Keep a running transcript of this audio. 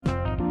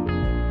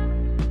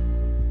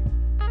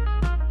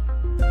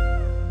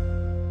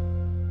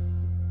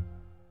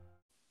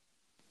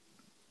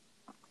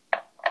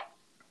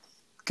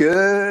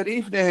Good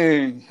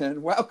evening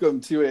and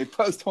welcome to a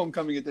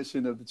post-homecoming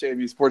edition of the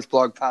JMU Sports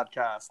Blog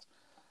podcast.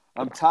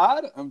 I'm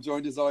Todd. I'm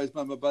joined as always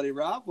by my buddy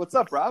Rob. What's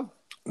up, Rob?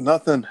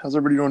 Nothing. How's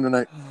everybody doing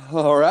tonight?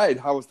 All right.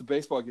 How was the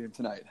baseball game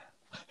tonight?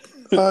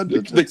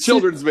 The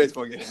children's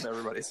baseball game,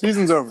 everybody.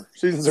 Season's over.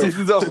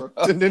 Season's over.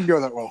 Didn't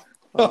go that well.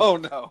 Oh,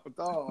 no.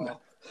 Oh,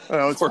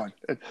 no, it's fine.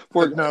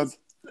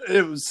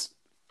 It was.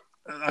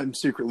 I'm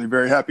secretly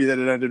very happy that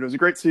it ended. It was a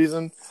great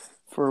season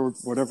for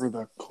whatever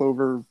the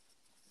Cobras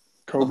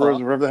or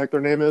whatever the heck their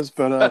name is.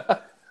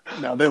 But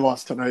no, they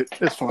lost tonight.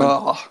 It's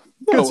fine.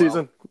 Good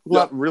season.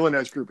 Really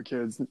nice group of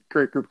kids.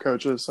 Great group of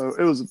coaches. So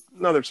it was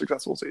another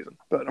successful season.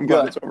 But I'm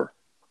glad it's over.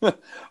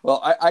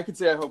 Well, I could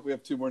say I hope we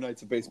have 2 more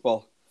nights of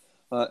baseball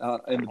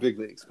in the big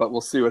leagues, but we'll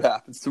see what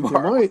happens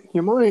tomorrow.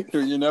 You might.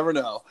 You never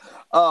know.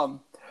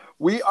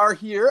 We are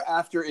here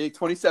after a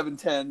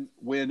 27-10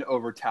 win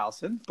over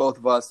Towson. Both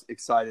of us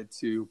excited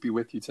to be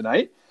with you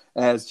tonight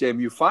as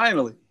JMU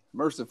finally,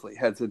 mercifully,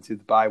 heads into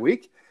the bye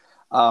week.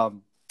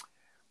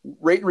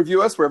 Rate and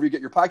review us wherever you get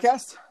your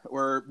podcast.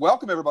 We're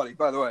welcome, everybody.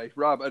 By the way,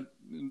 Rob, I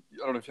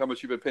don't know how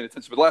much you've been paying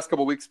attention, but the last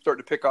couple of weeks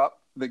starting to pick up.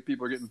 I think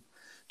people are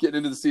getting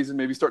into the season,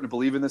 maybe starting to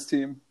believe in this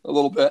team a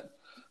little bit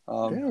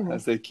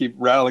as they keep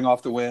rattling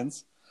off the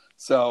wins.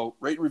 So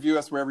rate and review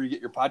us wherever you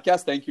get your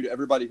podcast. Thank you to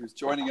everybody who's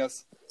joining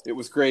us. It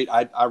was great.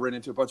 I ran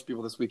into a bunch of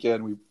people this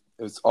weekend.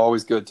 It was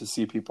always good to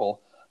see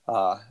people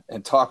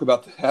and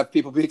have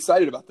people be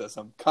excited about this.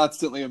 I'm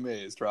constantly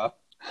amazed, Rob,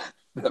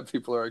 that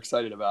people are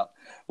excited about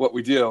what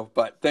we do.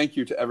 But thank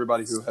you to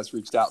everybody who has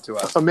reached out to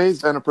us.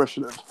 Amazed and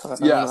appreciative. I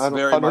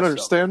don't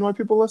understand why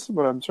people listen,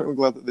 but I'm certainly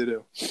glad that they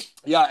do.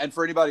 Yeah, and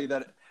for anybody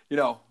that,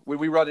 when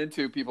we run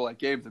into people at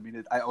games,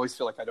 I always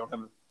feel like I don't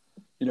have,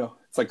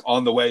 it's like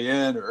on the way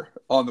in or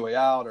on the way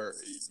out or,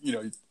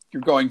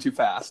 you're going too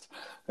fast.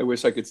 I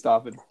wish I could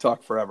stop and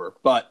talk forever.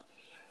 But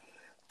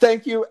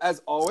thank you,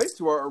 as always,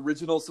 to our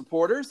original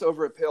supporters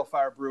over at Pale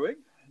Fire Brewing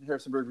in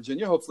Harrisonburg,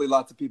 Virginia. Hopefully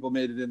lots of people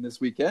made it in this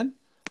weekend.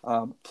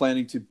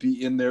 Planning to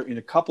be in there in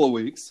a couple of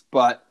weeks.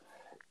 But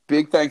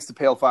big thanks to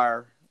Pale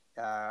Fire.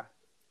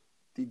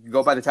 You can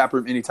go by the tap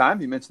room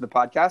anytime. You mention the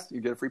podcast, you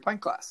get a free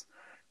pint glass.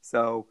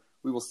 So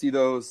we will see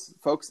those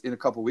folks in a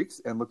couple of weeks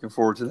and looking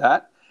forward to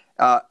that.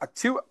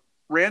 2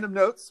 random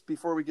notes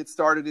before we get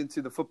started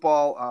into the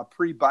football,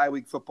 pre-bye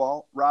week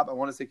football. Rob, I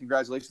want to say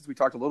congratulations. We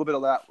talked a little bit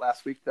of that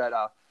last week that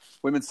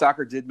women's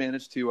soccer did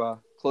manage to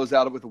close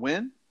out with a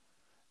win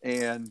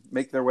and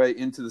make their way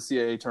into the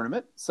CAA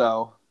tournament.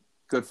 So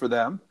good for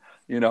them,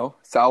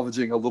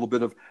 salvaging a little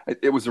bit of –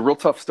 it was a real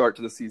tough start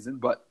to the season,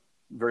 but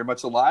very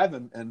much alive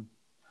and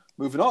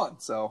moving on.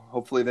 So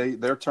hopefully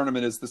their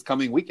tournament is this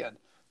coming weekend,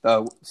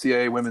 the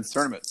CAA women's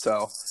tournament.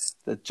 So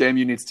the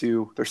JMU needs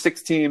to – they're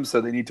 6 teams,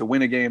 so they need to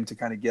win a game to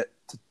kind of get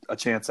a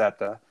chance at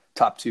the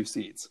top 2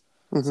 seeds.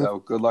 Mm-hmm. So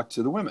good luck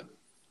to the women.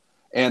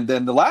 And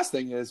then the last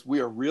thing is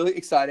we are really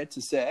excited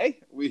to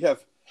say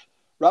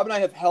Rob and I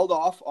have held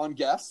off on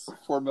guests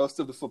for most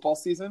of the football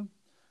season.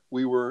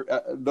 We were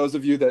those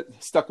of you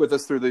that stuck with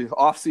us through the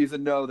off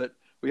season know that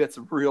we had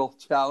some real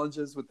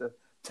challenges with the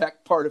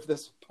tech part of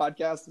this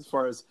podcast as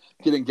far as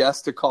getting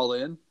guests to call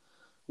in.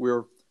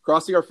 We're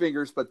crossing our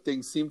fingers, but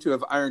things seem to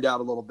have ironed out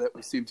a little bit.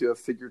 We seem to have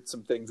figured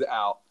some things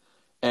out,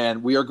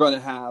 and we are going to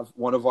have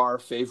one of our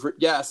favorite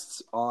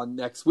guests on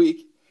next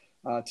week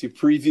to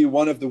preview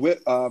one of the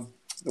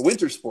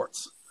winter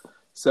sports.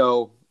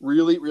 So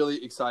really,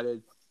 really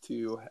excited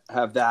to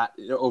have that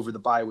over the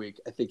bye week.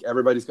 I think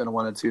everybody's going to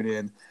want to tune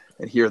in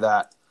and hear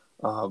that.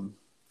 We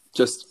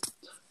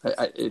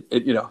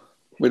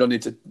don't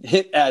need to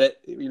hint at it.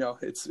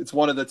 It's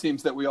one of the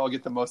teams that we all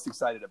get the most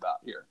excited about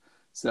here.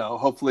 So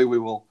hopefully we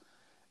will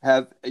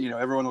have,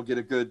 everyone will get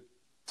a good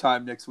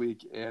time next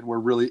week. And we're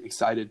really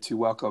excited to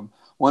welcome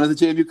one of the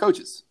JMU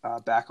coaches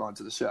back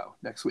onto the show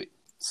next week.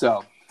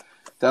 So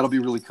that'll be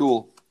really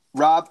cool.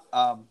 Rob,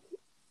 I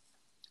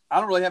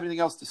don't really have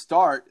anything else to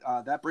start.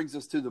 That brings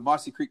us to the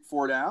Mossy Creek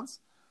 4 Downs,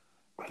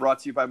 brought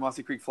to you by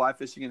Mossy Creek Fly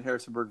Fishing in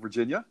Harrisonburg,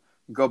 Virginia.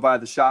 You can go by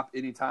the shop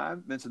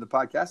anytime, mention the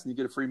podcast, and you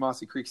get a free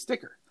Mossy Creek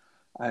sticker.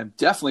 I am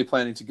definitely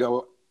planning to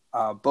go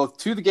both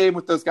to the game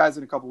with those guys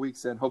in a couple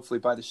weeks and hopefully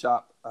by the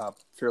shop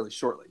fairly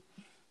shortly.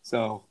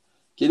 So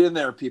get in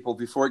there, people,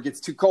 before it gets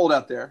too cold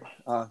out there.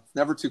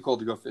 Never too cold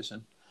to go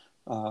fishing.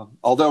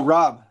 Although,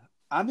 Rob,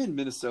 I'm in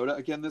Minnesota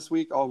again this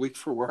week, all week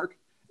for work.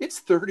 It's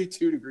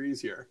 32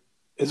 degrees here.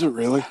 Is it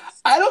really?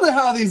 I don't know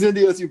how these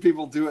NDSU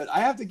people do it. I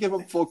have to give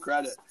them full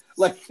credit.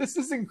 This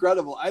is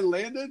incredible. I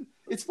landed.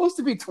 It's supposed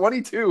to be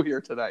 22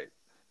 here tonight.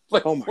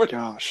 Oh, my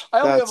gosh.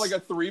 I only have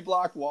a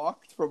 3-block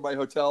walk from my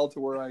hotel to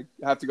where I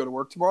have to go to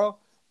work tomorrow,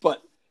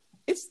 but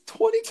it's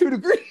 22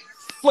 degrees.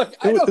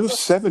 It was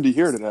 70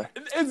 here today.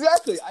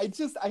 Exactly. I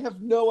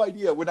have no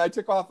idea. When I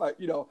took off,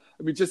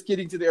 just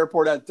getting to the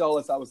airport at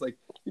Dulles, I was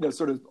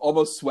sort of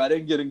almost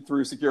sweating getting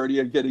through security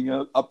and getting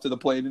up to the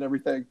plane and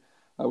everything.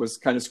 I was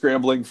kind of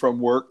scrambling from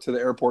work to the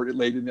airport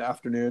late in the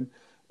afternoon.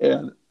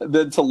 And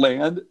then to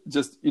land,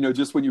 just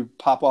when you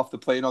pop off the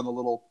plane on the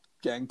little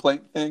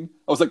gangplank thing,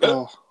 I was like,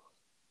 oh.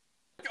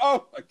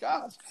 Oh my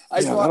gosh! I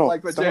Yeah, brought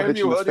like a that'll hit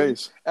you JMU in the hoodie,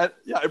 face. and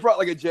I brought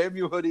like a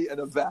JMU hoodie and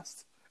a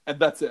vest, and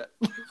that's it.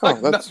 Oh,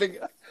 Like nothing.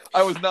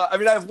 I was not. I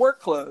mean, I have work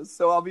clothes,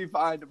 so I'll be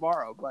fine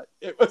tomorrow. But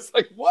it was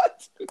like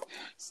what?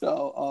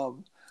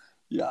 So,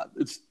 yeah.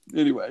 It's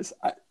anyways.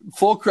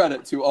 Full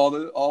credit to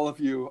all of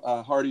you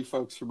hardy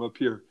folks from up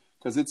here,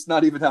 because it's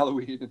not even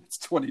Halloween and it's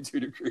 22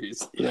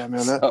 degrees. Yeah,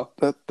 man, So,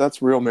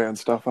 that's real man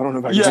stuff. I don't know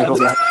if I can handle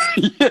that.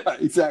 yeah,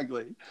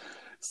 exactly.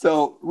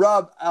 So,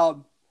 Rob,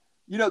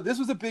 this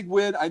was a big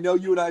win. I know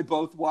you and I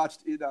both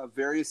watched in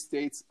various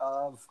states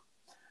of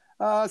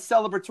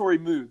celebratory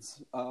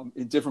moods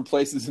in different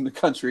places in the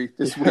country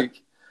this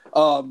week.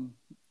 But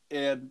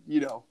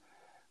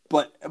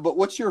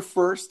what's your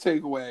first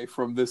takeaway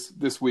from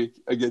this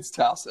week against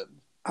Towson?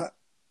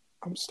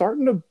 I'm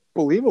starting to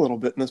believe a little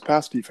bit in this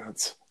pass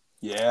defense.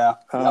 Yeah.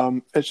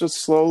 It's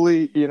just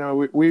slowly,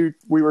 we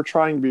were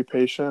trying to be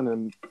patient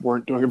and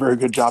weren't doing a very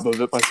good job of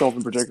it, myself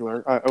in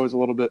particular. I was a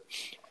little bit,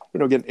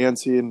 getting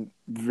antsy and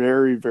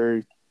very,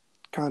 very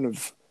kind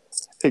of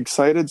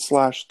excited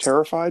 /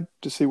 terrified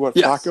to see what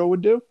Flacco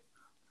would do.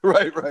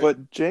 Right.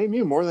 But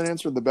JMU more than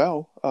answered the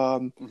bell.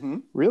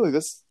 Really,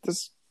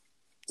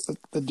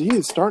 the D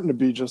is starting to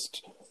be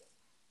just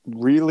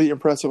really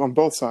impressive on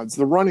both sides.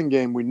 The running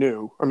game we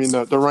knew,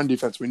 the run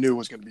defense we knew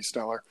was going to be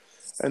stellar,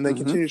 and they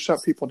continue to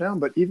shut people down.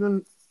 But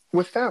even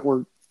with that,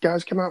 where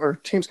teams come out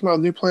with a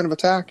new plan of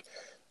attack,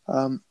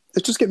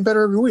 it's just getting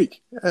better every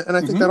week. And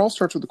I think that all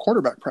starts with the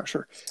quarterback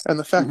pressure and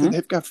the fact that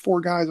they've got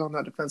 4 guys on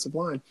that defensive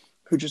line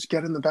who just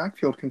get in the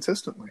backfield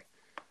consistently.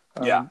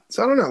 So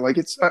I don't know.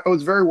 I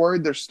was very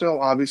worried. There's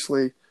still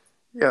obviously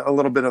a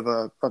little bit of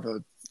a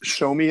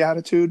show me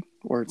attitude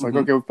where it's like,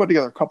 okay, we've put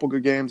together a couple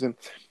good games and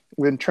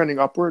we've been trending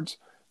upwards.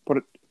 But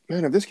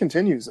if this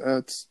continues,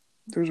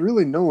 there's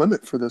really no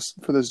limit for this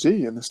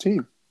D and this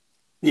team.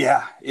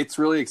 Yeah, it's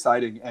really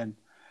exciting. And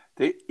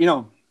they,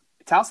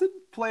 Towson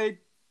played.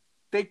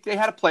 They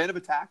had a plan of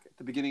attack at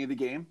the beginning of the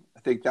game. I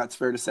think that's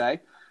fair to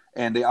say.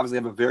 And they obviously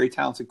have a very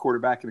talented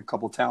quarterback and a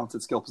couple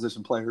talented skill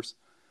position players.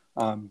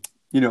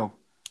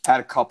 Had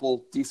a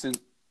couple decent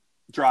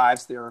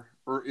drives there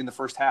in the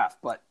first half,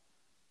 but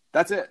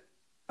that's it.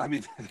 I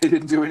mean, they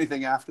didn't do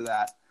anything after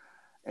that.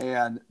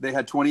 And they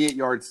had 28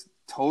 yards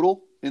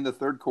total in the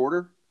third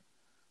quarter.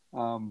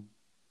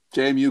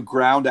 JMU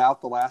ground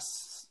out the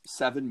last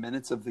 7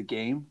 minutes of the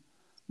game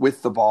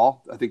with the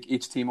ball. I think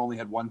each team only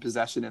had one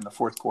possession in the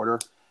fourth quarter,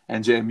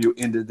 and JMU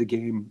ended the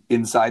game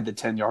inside the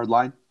 10-yard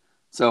line.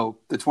 So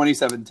the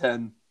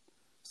 27-10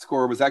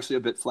 score was actually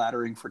a bit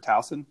flattering for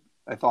Towson.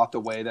 I thought the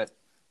way that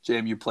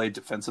JMU played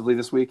defensively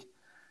this week.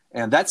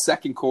 And that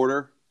second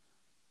quarter,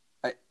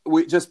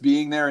 just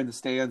being there in the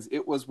stands,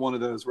 it was one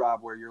of those,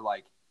 Rob, where you're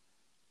like,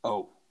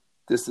 oh,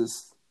 this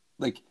is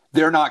like,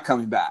 they're not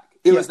coming back.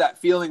 It was that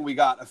feeling we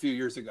got a few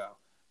years ago,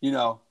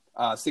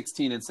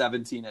 16 and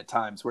 17 at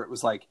times, where it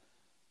was like,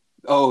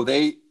 oh,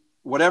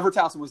 whatever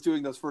Towson was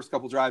doing those first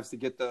couple drives to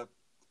get the,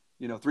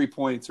 3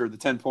 points or the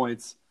 10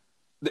 points,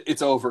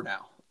 it's over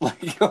now.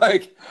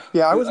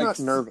 I was not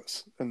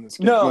nervous in this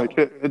game. No.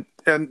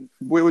 And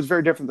it was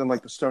very different than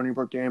like the Stony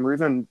Brook game or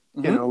even,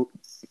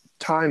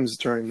 times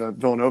during the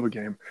Villanova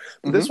game.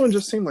 But this one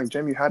just seemed like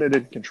JMU had it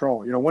in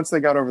control. Once they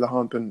got over the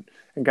hump and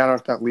got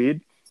out that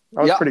lead,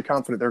 I was pretty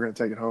confident they were going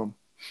to take it home.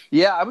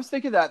 Yeah, I was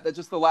thinking that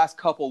just the last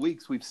couple of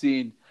weeks we've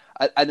seen,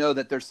 I know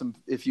that there's some,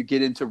 if you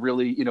get into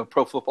really,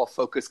 pro football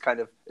focus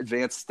kind of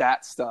advanced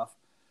stat stuff,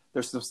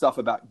 there's some stuff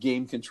about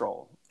game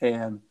control.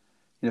 And,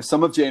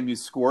 some of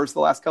JMU's scores the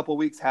last couple of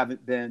weeks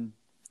haven't been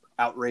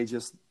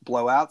outrageous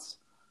blowouts,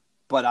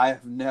 but I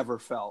have never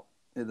felt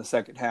in the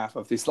second half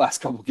of these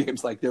last couple of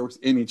games like there was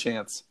any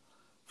chance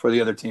for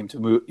the other team to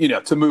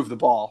move the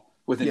ball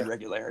with any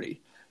regularity.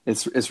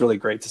 It's really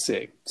great to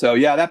see. So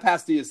yeah, that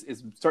pass D is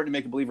starting to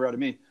make a believer out of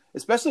me.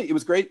 Especially, it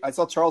was great. I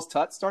saw Charles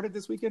Tutt started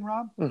this weekend,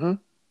 Rob.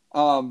 For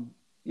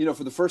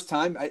the first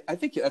time. I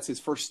think that's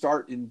his first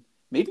start in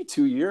maybe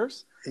 2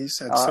 years. He's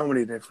had so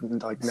many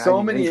different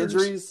so many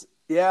injuries.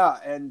 Yeah,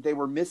 and they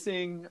were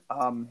missing.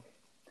 I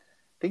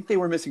think they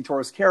were missing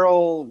Torres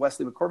Carroll.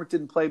 Wesley McCormick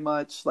didn't play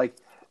much.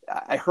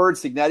 I heard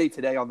Signetti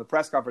today on the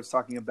press conference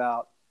talking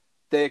about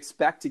they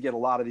expect to get a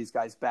lot of these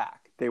guys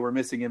back. They were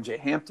missing MJ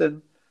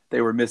Hampton.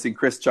 They were missing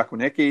Chris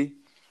Chukwunicki,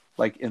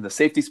 in the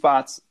safety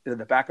spots, in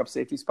the backup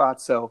safety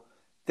spots. So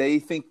they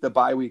think the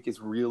bye week is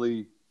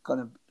really going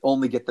to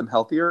only get them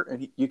healthier.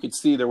 And you could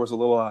see there was a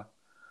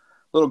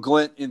little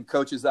glint in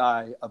Coach's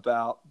eye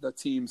about the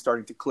team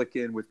starting to click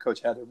in with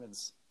Coach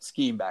Heatherman's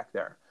scheme back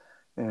there.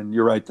 And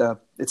you're right,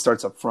 it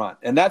starts up front.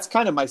 And that's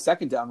kind of my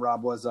second down,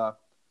 Rob, was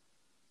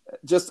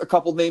just a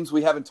couple names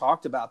we haven't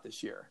talked about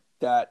this year.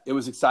 That it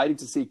was exciting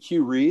to see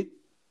Q Reed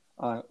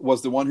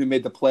was the one who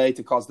made the play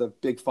to cause the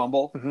big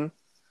fumble.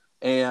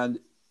 And,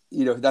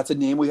 that's a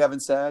name we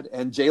haven't said.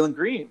 And Jalen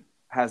Green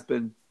has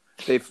been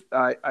 –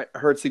 I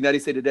heard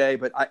Signetti say today,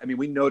 but,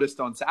 we noticed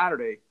on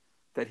Saturday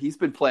that he's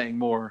been playing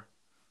more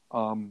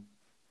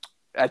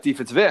at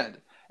defensive end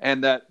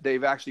and that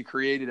they've actually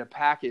created a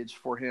package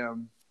for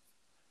him.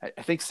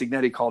 I think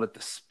Signetti called it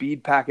the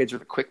speed package or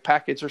the quick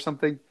package or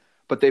something.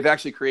 but they've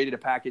actually created a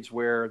package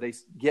where they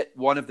get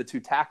one of the two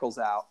tackles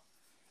out,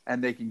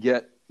 and they can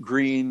get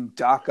Green,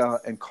 Daka,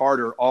 and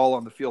Carter all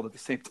on the field at the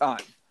same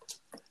time.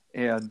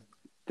 And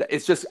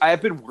it's just, I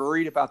have been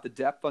worried about the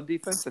depth on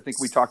defense. I think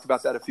we talked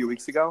about that a few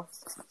weeks ago,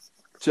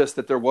 just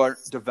that there weren't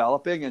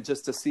developing, and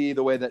just to see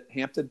the way that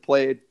Hampton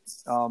played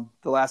the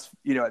last,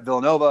 at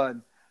Villanova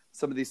and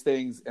some of these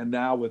things. And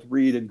now with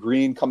Reed and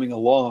Green coming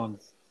along,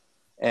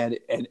 and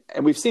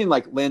we've seen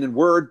like Landon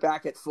Word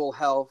back at full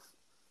health.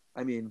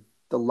 I mean,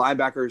 the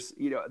linebackers,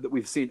 that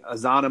we've seen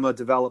Azanama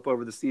develop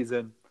over the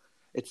season.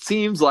 It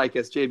seems like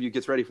as JMU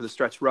gets ready for the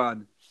stretch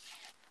run,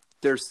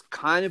 there's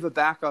kind of a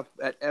backup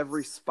at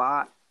every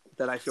spot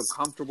that I feel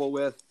comfortable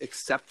with,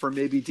 except for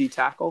maybe D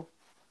tackle.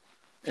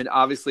 And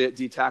obviously at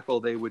D tackle,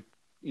 they would,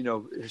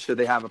 should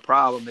they have a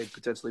problem, they'd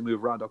potentially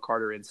move Rondo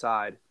Carter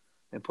inside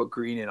and put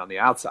Green in on the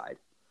outside.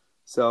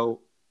 So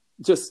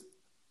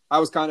I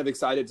was kind of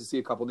excited to see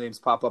a couple names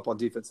pop up on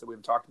defense that we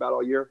haven't talked about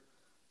all year,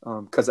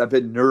 because I've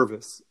been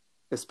nervous,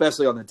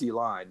 especially on the D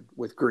line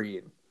with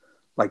Green,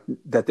 like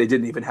that they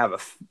didn't even have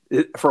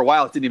for a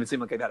while. It didn't even seem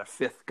like they've had a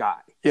fifth guy.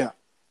 Yeah.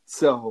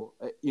 So,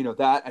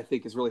 that I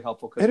think is really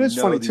helpful. It is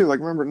funny too. Like,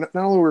 remember, not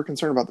only were we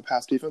concerned about the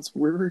pass defense,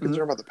 we were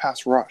concerned about the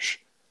pass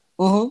rush.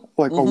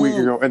 Like a week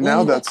ago, and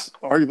now that's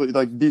arguably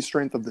like the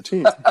strength of the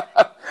team.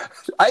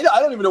 I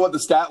don't even know what the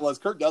stat was.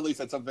 Kirk Dudley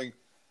said something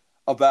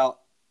about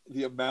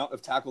the amount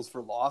of tackles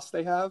for loss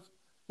they have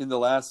in the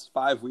last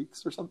 5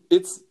 weeks or something.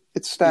 It's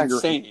staggering.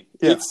 Insane.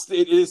 Yeah.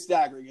 It is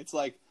staggering. It's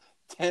like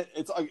 10.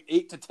 It's like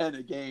 8 to 10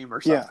 a game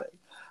or something.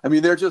 Yeah. I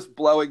mean, they're just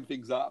blowing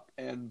things up,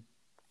 and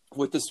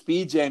with the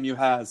speed JMU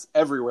has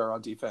everywhere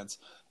on defense,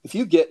 if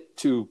you get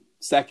to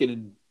 2nd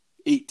and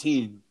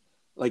 18,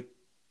 like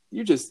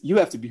you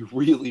have to be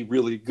really,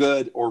 really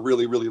good or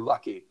really, really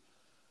lucky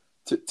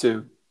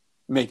to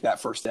make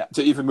that first step,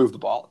 to even move the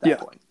ball at that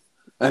point.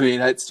 I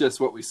mean, it's just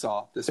what we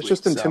saw this week. It's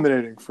just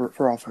intimidating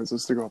for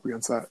offenses to go up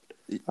against that.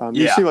 You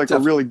see definitely. a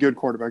really good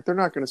quarterback. They're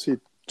not going to see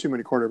too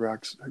many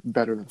quarterbacks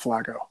better than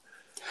Flacco.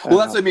 Well,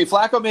 that's what I mean.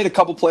 Flacco made a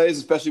couple plays,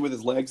 especially with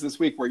his legs this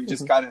week, where you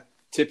just kind of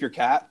tip your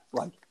cap.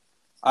 Like,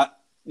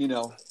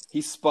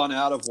 he spun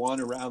out of one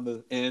around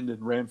the end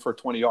and ran for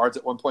 20 yards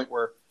at one point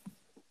where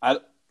I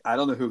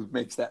don't know who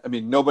makes that. I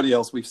mean, nobody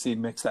else we've seen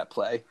makes that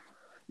play,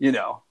 and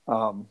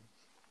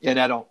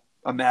I don't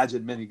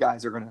imagine many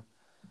guys are going to.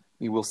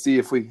 We'll see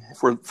if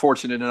we're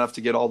fortunate enough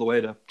to get all the way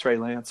to Trey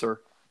Lance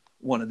or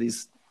one of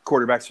these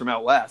quarterbacks from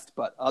out west.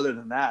 But other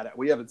than that,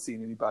 we haven't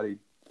seen anybody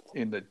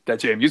that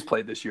JMU's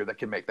played this year that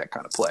can make that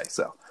kind of play.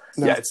 So,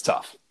 yeah, it's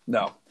tough.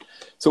 No.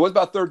 So what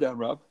about third down,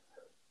 Rob?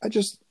 I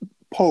just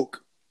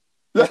poke.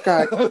 That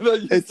guy.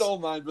 You stole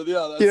mine, but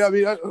I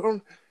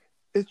mean,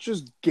 it's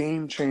just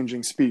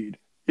game-changing speed.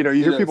 You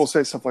hear people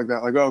say stuff like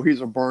that, like, oh,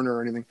 he's a burner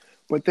or anything.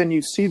 But then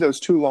you see those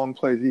 2 long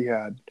plays he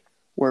had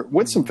where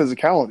with some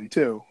physicality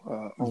too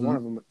on one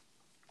of them.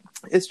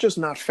 It's just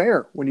not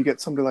fair when you get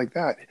somebody like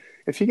that.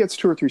 If he gets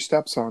 2 or 3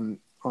 steps on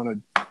a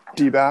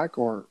D-back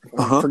or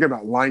forget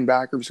about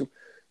linebacker,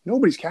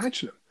 nobody's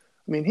catching him.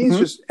 I mean, he's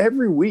just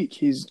every week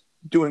he's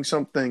doing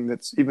something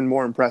that's even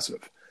more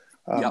impressive.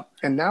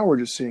 And now we're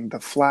just seeing the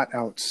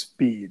flat-out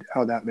speed,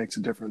 how that makes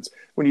a difference.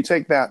 When you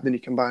take that, then you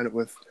combine it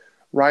with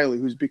Riley,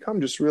 who's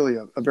become just really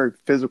a very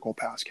physical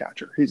pass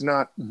catcher. He's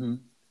not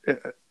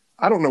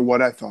I don't know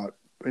what I thought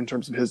in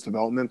terms of his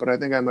development, but I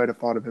think I might have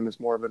thought of him as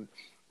more of an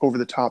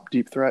over-the-top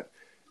deep threat.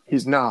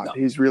 He's not. No.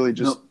 He's really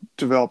just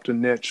developed a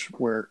niche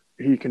where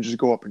he can just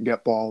go up and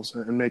get balls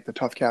and make the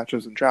tough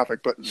catches in traffic.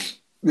 But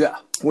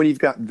when you've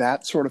got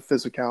that sort of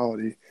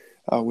physicality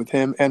with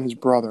him and his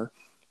brother,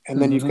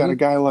 and then you've got a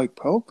guy like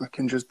Pope that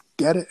can just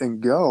get it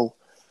and go,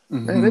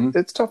 man,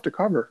 it's tough to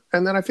cover.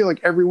 And then I feel like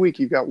every week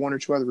you've got 1 or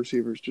 2 other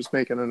receivers just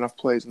making enough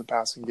plays in the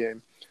passing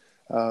game.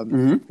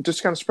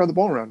 Just kind of spread the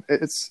ball around.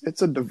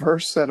 It's a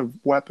diverse set of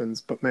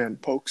weapons, but man,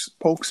 Polk's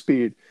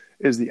speed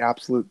is the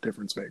absolute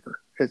difference maker.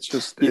 It's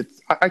just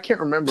I can't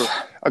remember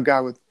a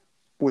guy with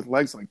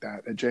legs like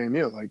that at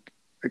JMU. Like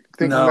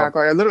thinking back,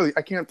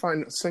 I can't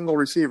find a single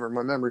receiver in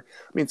my memory.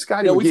 I mean,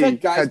 Scotty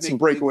McGee had some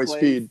breakaway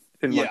speed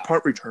in like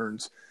punt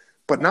returns,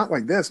 but not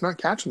like this. Not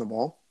catching the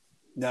ball.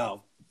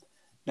 No.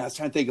 Now I was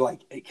trying to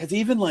think because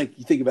even like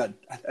you think about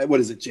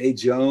what is it, Jay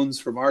Jones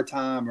from our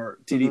time or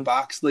T.D.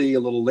 Boxley a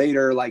little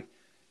later, like.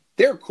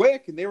 They're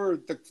quick, and they were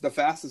the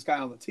fastest guy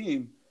on the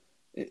team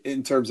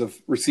in terms of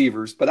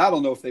receivers. But I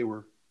don't know if they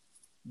were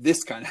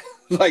this kind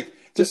of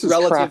just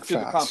relative to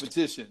the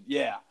competition.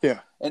 Yeah.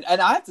 And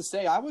I have to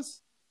say, I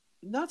was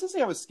not to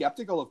say I was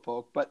skeptical of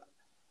Polk, but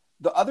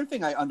the other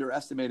thing I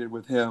underestimated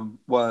with him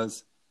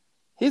was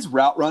his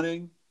route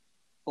running.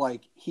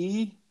 Like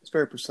it's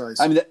very precise.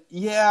 I mean,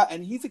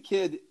 and he's a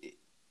kid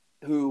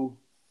who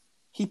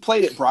he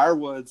played at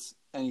Briarwoods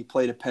and he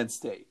played at Penn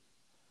State.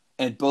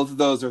 And both of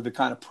those are the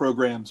kind of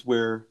programs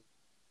where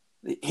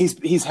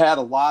he's had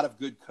a lot of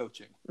good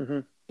coaching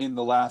in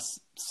the last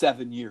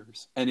 7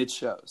 years, and it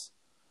shows.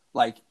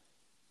 Like,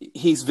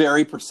 he's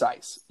very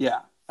precise.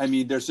 Yeah. I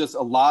mean, there's just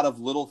a lot of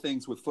little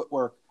things with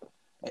footwork.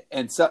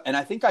 And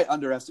I think I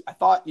underestimated. I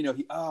thought, he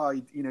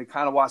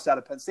kind of washed out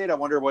of Penn State. I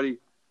wonder what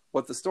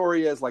what the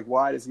story is. Like,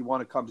 why does he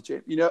want to come to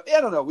champ?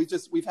 I don't know.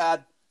 We've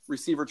had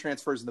receiver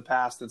transfers in the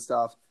past and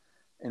stuff,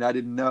 and I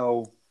didn't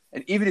know.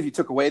 And even if you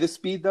took away the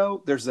speed,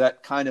 though, there's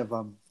that kind of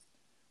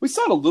we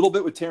saw it a little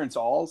bit with Terrence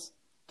Alls.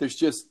 There's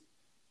just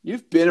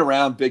you've been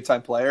around big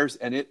time players,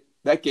 and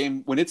that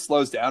game when it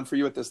slows down for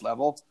you at this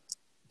level.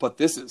 But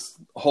this is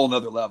a whole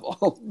nother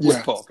level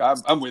with Polk.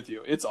 I'm with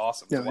you. It's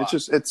awesome. Yeah,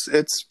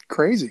 it's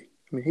crazy.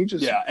 I mean,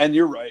 and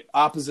you're right.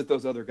 Opposite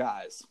those other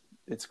guys,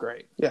 it's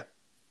great. Yeah,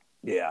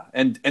 yeah,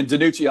 and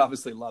DiNucci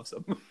obviously loves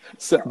him.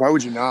 So why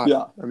would you not?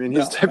 Yeah, I mean,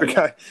 he's the type of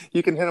guy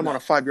you can hit him on a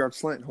 5-yard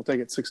slant and he'll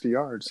take it 60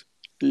 yards.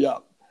 Yeah,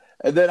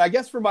 and then I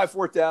guess for my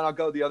fourth down, I'll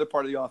go the other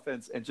part of the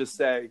offense and just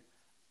say,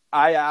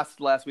 I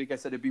asked last week. I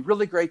said it'd be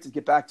really great to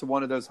get back to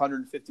one of those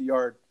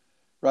 150-yard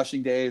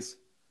rushing days.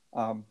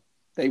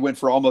 They went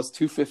for almost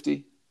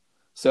 250.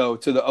 So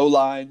to the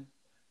O-line,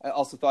 I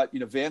also thought,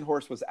 Van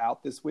Horst was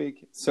out this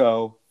week.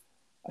 So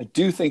I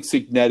do think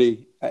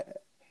Cignetti,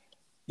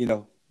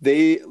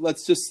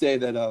 let's just say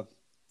that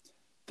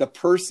the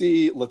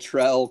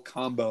Percy-Latrell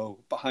combo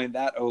behind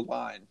that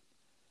O-line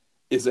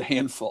is a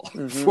handful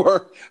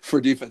for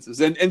defenses.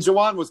 And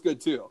Jawan was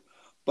good too.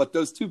 But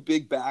those two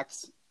big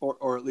backs,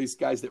 or at least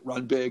guys that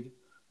run big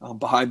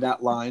behind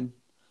that line,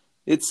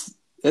 it's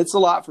a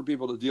lot for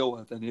people to deal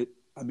with. And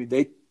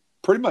they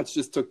pretty much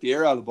just took the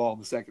air out of the ball in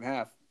the second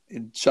half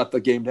and shut the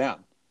game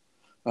down,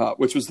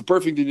 which was the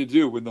perfect thing to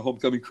do when the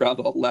homecoming crowd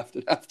all left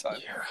at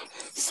halftime. Yeah.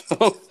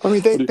 So I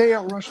mean, they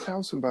outrushed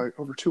Towson by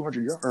over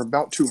 200 yards, or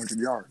about 200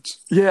 yards.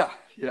 Yeah.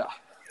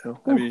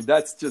 I mean,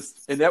 that's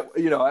just, and that,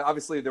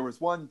 obviously there was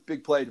one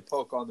big play to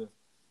Polk on the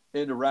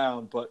end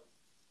around, but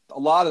a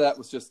lot of that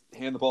was just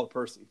hand the ball to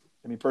Percy.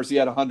 I mean, Percy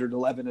had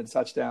 111 and a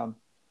touchdown.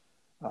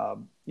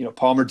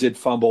 Palmer did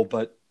fumble,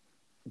 but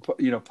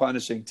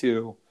punishing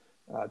too.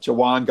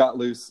 Jawan got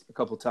loose a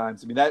couple of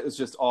times. I mean, that was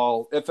just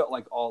it felt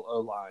like all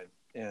O-line,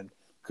 and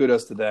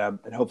kudos to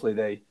them. And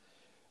hopefully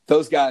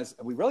those guys,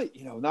 and we really,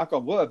 knock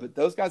on wood, but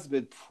those guys have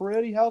been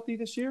pretty healthy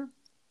this year.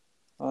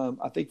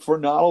 I think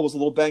Fornadel was a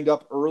little banged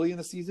up early in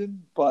the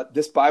season, but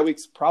this bye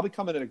week's probably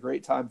coming at a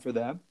great time for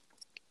them.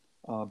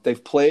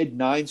 They've played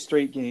 9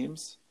 straight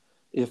games.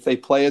 If they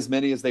play as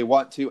many as they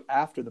want to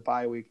after the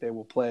bye week, they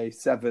will play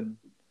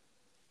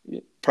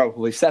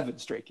probably 7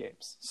 straight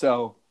games.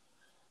 So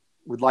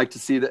we'd like to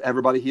see that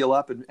everybody heal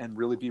up and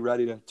really be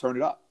ready to turn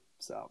it up.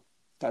 So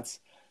that's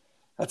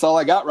all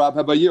I got, Rob. How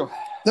about you?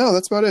 No,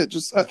 that's about it.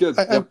 Just good.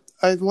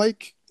 I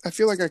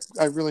feel like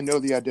I really know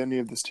the identity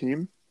of this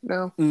team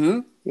now.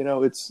 Mm-hmm.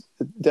 It's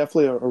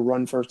definitely a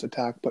run first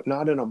attack, but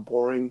not in a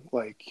boring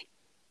I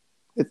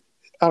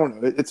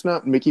don't know. It's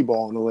not Mickey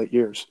ball in the late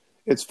years.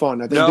 It's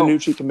fun. I think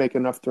DiNucci can make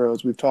enough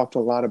throws. We've talked a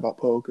lot about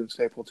Polk and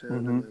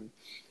Stapleton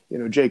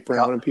and Jake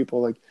Brown and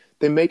people like.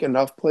 They make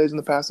enough plays in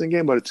the passing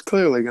game, but it's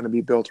clearly going to be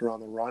built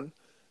around the run.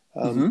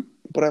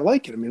 But I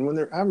like it. I mean, when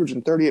they're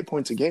averaging 38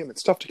 points a game,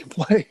 it's tough to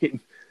complain.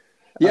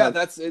 Yeah,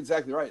 that's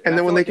exactly right. And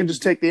then when they can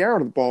just take the air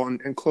out of the ball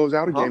and close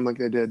out a game like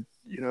they did,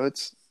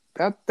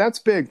 that's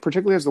big,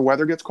 particularly as the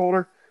weather gets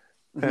colder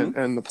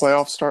and the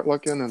playoffs start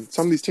looking. And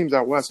some of these teams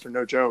out west are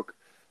no joke.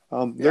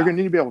 They're going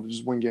to need to be able to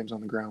just win games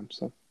on the ground.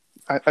 So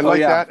I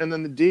like that. And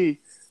then the D,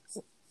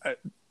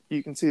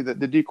 you can see that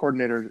the D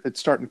coordinator, it's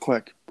starting to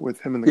click with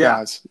him and the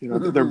guys.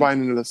 They're buying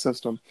into the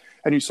system.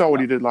 And you saw what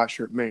he did last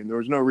year at Maine. There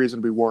was no reason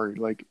to be worried.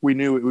 Like, we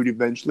knew it would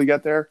eventually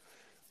get there.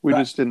 We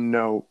just didn't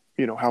know,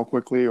 how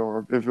quickly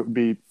or if it would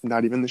be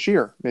not even this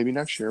year, maybe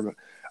next year.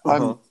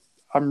 But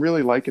I'm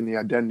really liking the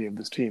identity of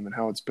this team and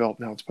how it's built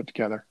and how it's put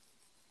together.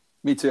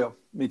 Me too.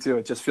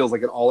 It just feels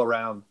like an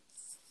all-around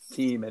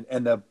team.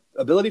 And the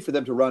ability for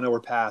them to run or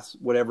pass,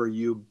 whatever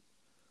you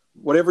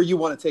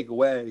want to take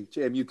away,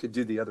 JMU could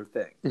do the other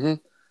thing. Mm-hmm.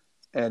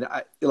 And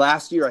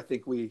last year, I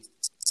think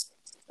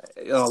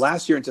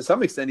last year, and to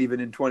some extent, even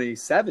in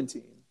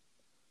 2017,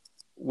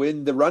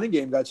 when the running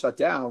game got shut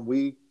down,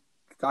 we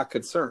got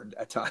concerned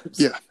at times.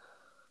 Yeah.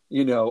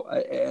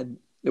 And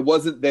it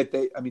wasn't that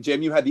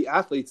JMU had the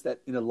athletes that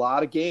in a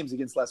lot of games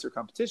against lesser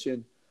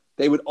competition,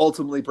 they would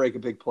ultimately break a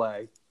big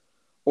play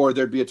or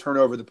there'd be a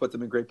turnover that put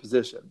them in great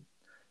position.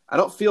 I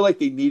don't feel like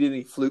they need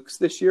any flukes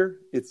this year.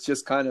 It's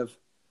just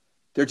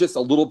they're just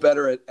a little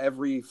better at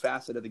every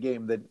facet of the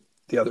game than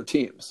the other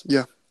teams.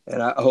 Yeah.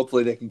 And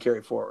hopefully they can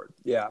carry forward.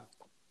 Yeah.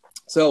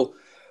 So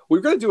we're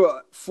going to do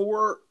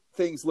 4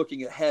 things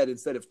looking ahead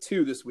instead of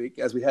 2 this week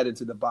as we head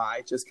into the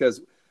bye, just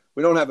because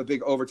we don't have a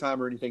big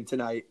overtime or anything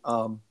tonight.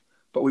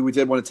 But we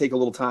did want to take a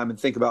little time and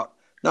think about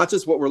not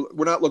just what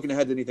we're not looking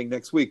ahead to anything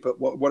next week, but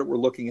what we're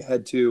looking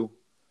ahead to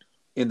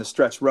in the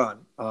stretch run.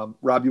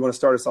 Rob, you want to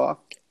start us off?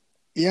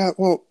 Yeah.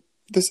 Well,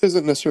 this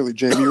isn't necessarily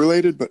JMU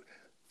related, but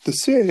the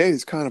CAA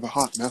is kind of a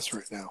hot mess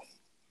right now.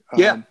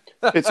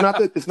 It's not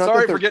that. It's not.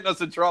 Sorry that for getting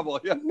us in trouble.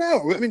 Yeah.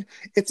 No, I mean,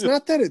 it's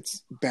not that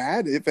it's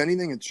bad. If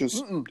anything, it's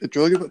just it's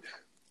really good.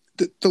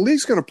 The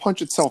league's going to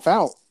punch itself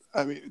out.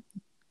 I mean,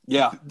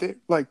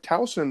 like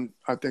Towson.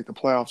 I think the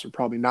playoffs are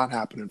probably not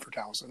happening for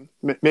Towson.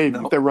 Maybe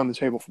if they run the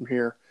table from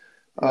here.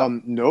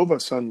 Nova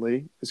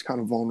suddenly is kind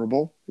of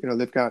vulnerable.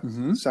 They've got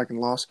second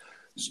loss.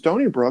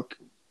 Stony Brook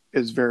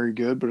is very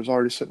good, but is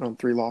already sitting on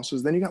 3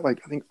 losses. Then you got,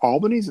 like, I think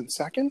Albany's in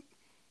second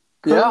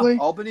currently. Yeah,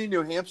 Albany,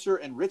 New Hampshire,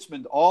 and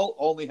Richmond all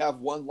only have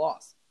 1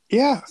 loss.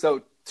 Yeah.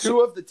 So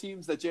 2 of the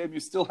teams that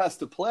JMU still has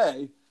to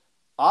play,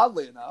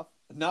 oddly enough,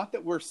 not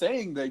that we're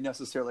saying they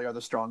necessarily are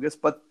the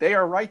strongest, but they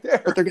are right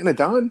there. But they're getting it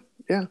done.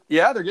 Yeah.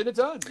 Yeah, they're getting it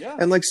done. Yeah.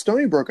 And like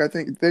Stony Brook, I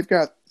think they've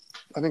got,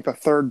 the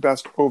 3rd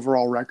best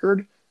overall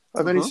record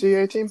of any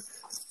CAA team,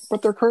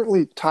 but they're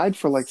currently tied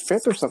for like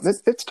 5th or something.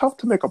 It's tough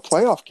to make a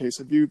playoff case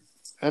if you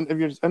end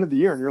of the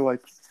year and you're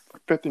like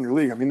 5th in your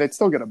league. I mean, they'd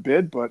still get a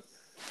bid, but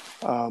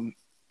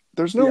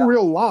there's no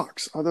real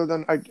locks other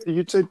than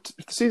you'd say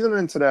the season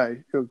end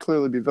today, it would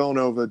clearly be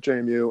Villanova,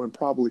 JMU, and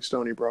probably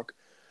Stony Brook.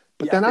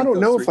 But then I don't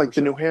know if like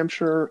the New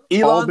Hampshire,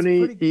 Elon's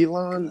Albany,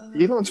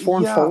 Elon's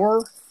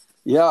 4-4.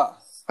 Yeah.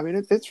 I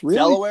mean, it's really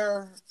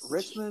Delaware,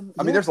 Richmond.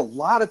 I mean, there's a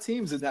lot of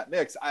teams in that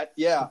mix.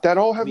 That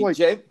all have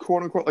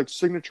quote unquote like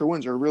signature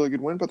wins or a really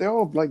good win, but they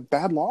all have like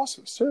bad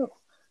losses too.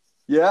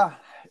 Yeah,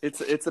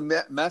 it's a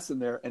mess in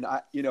there. And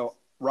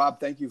Rob,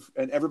 thank you,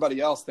 and everybody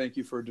else, thank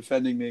you for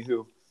defending me.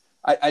 Who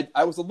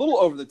I was a little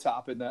over the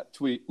top in that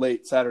tweet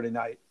late Saturday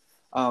night,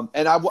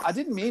 and I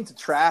didn't mean to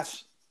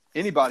trash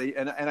anybody,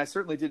 and I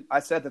certainly did. I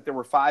said that there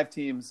were 5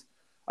 teams.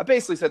 I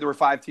basically said there were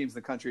 5 teams in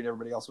the country, and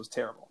everybody else was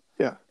terrible.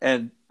 Yeah.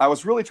 And I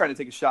was really trying to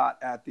take a shot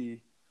at the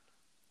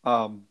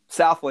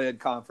Southland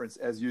Conference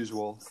as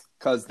usual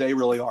because they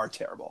really are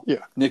terrible. Yeah.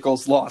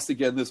 Nichols lost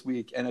again this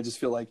week, and I just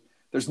feel like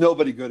there's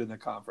nobody good in the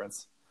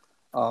conference.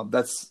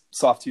 That's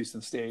Soft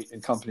Houston State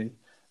and company.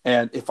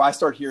 And if I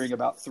start hearing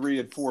about 3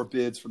 and 4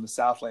 bids from the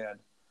Southland,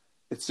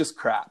 it's just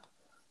crap.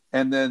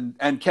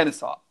 And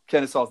Kennesaw.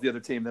 Kennesaw is the other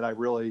team that I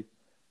really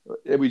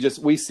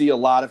we see a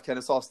lot of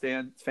Kennesaw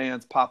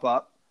fans pop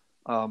up.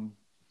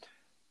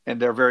 And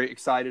they're very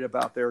excited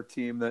about their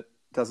team that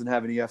doesn't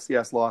have any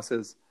FCS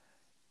losses.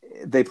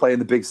 They play in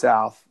the Big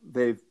South.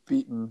 They've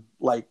beaten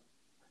like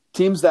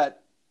teams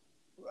that,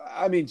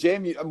 I mean,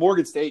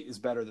 Morgan State is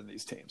better than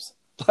these teams.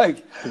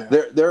 Like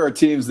there are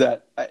teams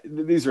that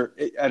these are,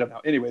 I don't know.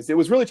 Anyways, it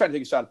was really trying to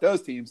take a shot at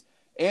those teams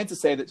and to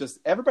say that just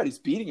everybody's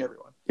beating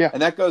everyone. Yeah.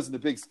 And that goes in the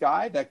Big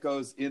Sky. That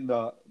goes in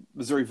the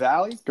Missouri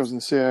Valley. Goes in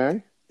the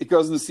CAA. It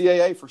goes in the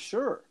CAA for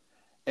sure.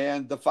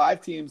 And the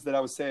 5 teams that I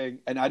was saying,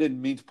 and I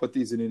didn't mean to put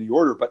these in any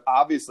order, but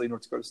obviously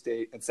North Dakota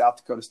State and South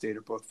Dakota State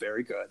are both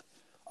very good.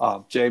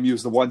 JMU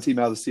is the 1 team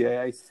out of the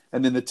CAA,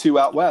 and then the 2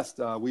 out west,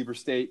 Weber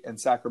State and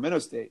Sacramento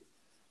State.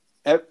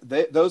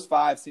 Those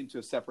 5 seem to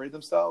have separated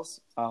themselves.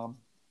 You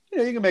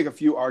can make a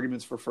few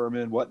arguments for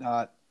Furman,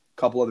 whatnot,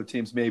 a couple other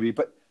teams maybe,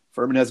 but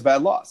Furman has a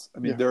bad loss. I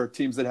mean, there are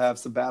teams that have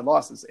some bad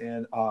losses,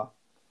 and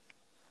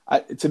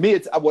to me,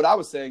 it's what I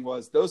was saying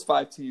was those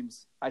 5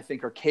 teams I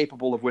think are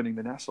capable of winning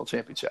the national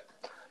championship.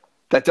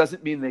 That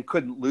doesn't mean they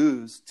couldn't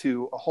lose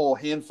to a whole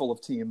handful of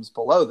teams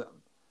below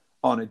them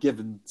on a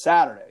given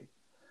Saturday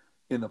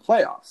in the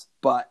playoffs.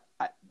 But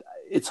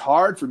it's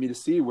hard for me to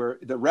see where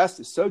the rest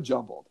is so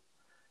jumbled.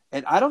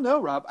 And I don't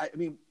know, Rob. I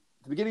mean,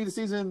 at the beginning of the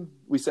season,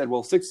 we said,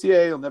 well, 6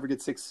 CAA will never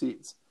get 6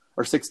 seeds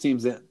or 6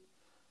 teams in.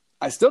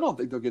 I still don't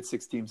think they'll get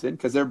 6 teams in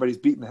because everybody's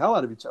beating the hell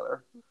out of each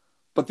other.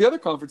 But the other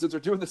conferences are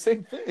doing the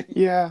same thing.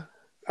 Yeah.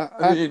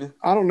 I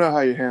don't know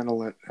how you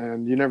handle it,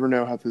 and you never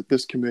know how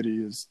this committee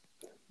is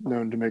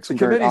known to make some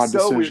very odd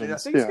decisions. Weird. I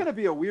think it's going to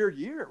be a weird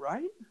year,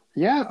 right?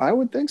 Yeah, I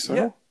would think so.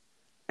 Yeah.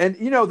 And,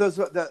 those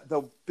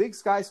the Big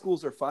Sky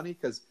schools are funny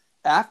because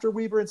after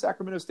Weber and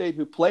Sacramento State,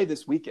 who play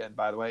this weekend,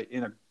 by the way,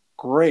 in a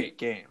great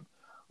game,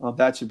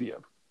 that should be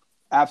an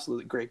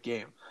absolutely great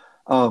game.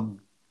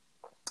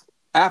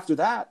 After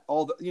that, a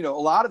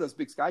lot of those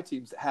Big Sky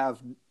teams have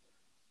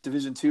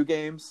Division II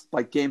games,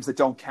 like games that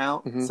don't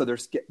count. Mm-hmm. So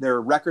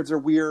their records are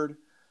weird.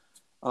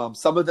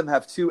 Some of them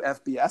have 2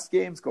 FBS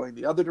games going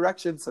the other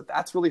direction. So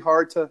that's really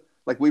hard to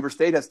 – like Weber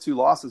State has 2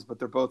 losses, but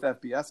they're both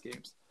FBS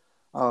games.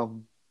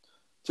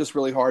 Just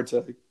really hard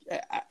to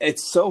 –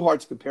 it's so hard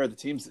to compare the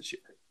teams this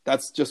year.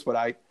 That's just what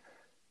I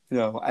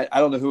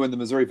don't know who in the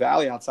Missouri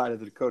Valley outside of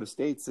the Dakota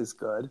States is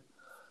good.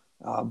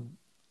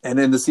 And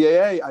in the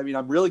CAA, I mean,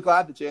 I'm really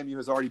glad that JMU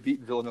has already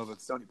beaten Villanova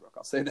and Stony Brook.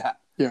 I'll say that.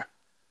 Yeah.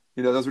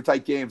 Those were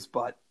tight games,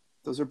 but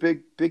those are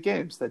big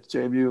games that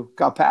JMU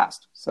got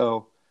past.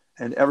 So,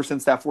 and ever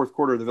since that 4th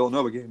quarter of the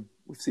Villanova game,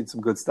 we've seen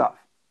some good stuff.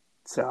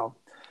 So,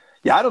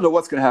 yeah, I don't know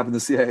what's going to happen in the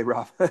CAA,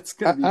 Rob. It's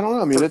going to be. I don't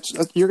know. I mean,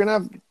 you're going to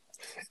have.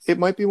 It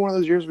might be one of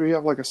those years where you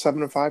have like a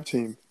 7-5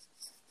 team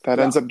that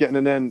ends up getting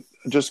it in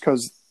just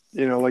because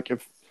like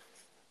if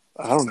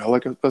I don't know,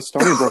 like a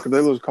Stony Brook, if they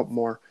lose a couple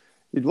more,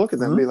 you'd look at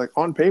them and be like,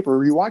 on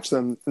paper, you watch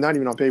them, not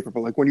even on paper,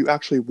 but like when you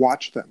actually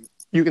watch them,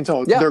 you can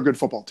tell they're a good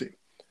football team.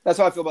 That's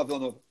how I feel about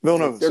Villanova.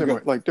 Villanova, same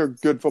way. Like they're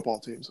good football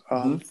teams.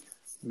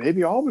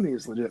 Maybe Albany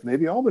is legit.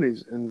 Maybe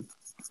Albany's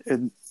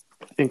in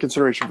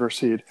consideration for a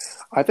seed.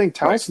 I think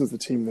Towson's the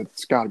team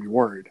that's got to be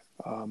worried.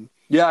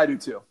 Yeah, I do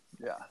too.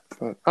 Yeah,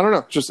 but I don't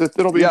know. Just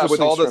it'll be interesting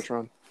to stretch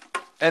run.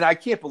 And I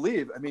can't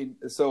believe. I mean,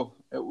 so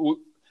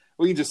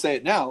we can just say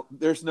it now.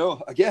 There's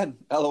no again.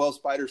 LOL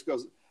Spiders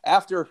goes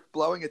after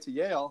blowing it to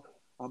Yale.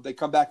 They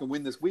come back and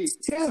win this week.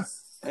 Yeah,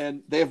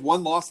 and they have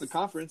 1 loss in the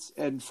conference.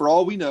 And for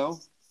all we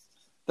know,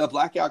 the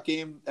blackout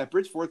game at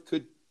Bridgeforth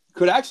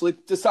could actually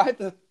decide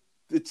the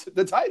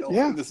title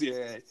in the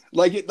CAA,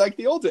 like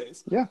the old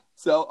days. Yeah.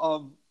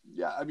 So,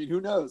 yeah, I mean,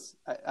 who knows?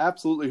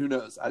 Absolutely, who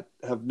knows? I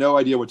have no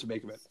idea what to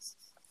make of it.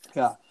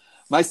 Yeah.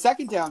 My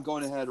second down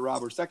going ahead,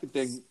 Rob, or second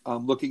thing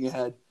looking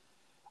ahead,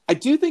 I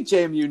do think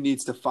JMU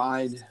needs to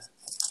find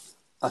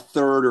a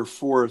third or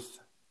fourth.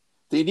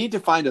 They need to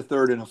find a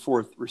third and a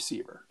fourth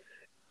receiver.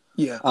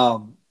 Yeah.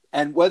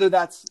 And whether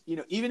that's,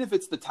 even if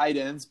it's the tight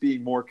ends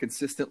being more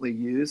consistently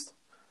used,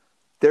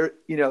 I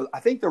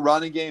think the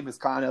running game has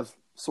kind of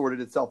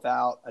sorted itself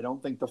out. I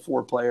don't think the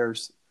 4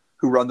 players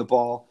who run the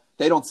ball,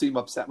 they don't seem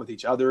upset with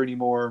each other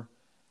anymore.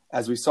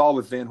 As we saw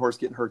with Van Horst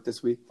getting hurt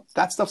this week,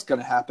 that stuff's going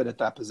to happen at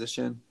that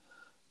position.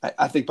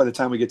 I think by the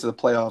time we get to the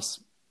playoffs,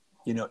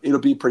 it'll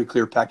be pretty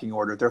clear pecking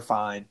order. They're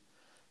fine.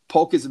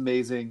 Polk is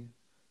amazing.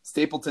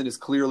 Stapleton is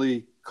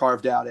clearly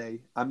carved out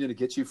I'm going to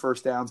get you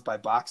first downs by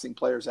boxing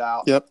players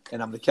out. Yep.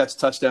 And I'm going to catch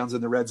touchdowns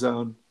in the red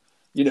zone.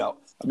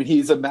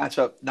 He's a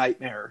matchup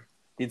nightmare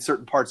in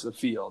certain parts of the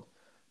field.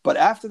 But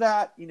after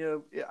that,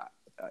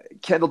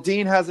 Kendall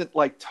Dean hasn't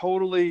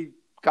totally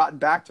gotten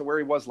back to where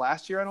he was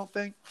last year, I don't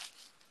think.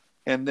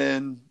 And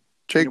then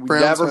Jake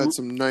Brown's had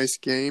some nice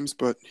games,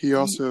 but he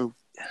also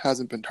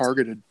hasn't been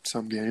targeted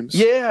some games.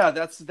 Yeah,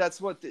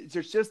 that's what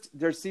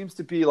there seems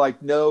to be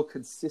no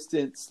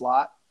consistent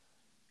slot.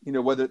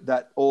 Whether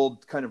that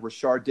old kind of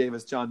Rashard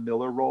Davis, John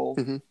Miller role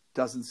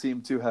doesn't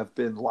seem to have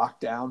been locked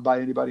down by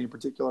anybody in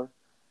particular.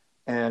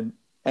 And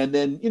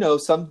then,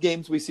 some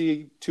games we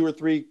see 2 or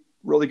 3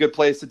 really good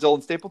plays to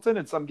Dylan Stapleton,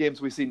 and some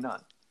games we see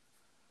none.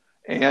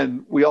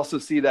 And we also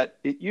see that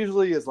it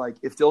usually is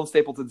if Dylan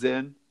Stapleton's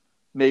in,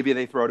 maybe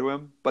they throw to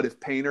him. But if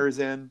Painter is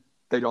in,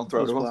 they don't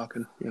throw to him.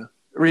 Blocking. Yeah.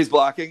 Or he's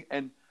blocking.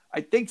 And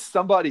I think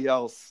somebody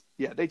else,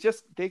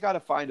 they got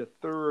to find a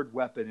third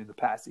weapon in the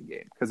passing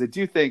game. Because I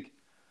do think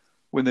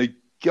when they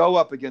go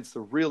up against the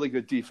really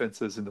good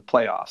defenses in the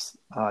playoffs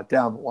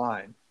down the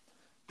line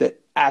that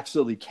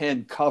actually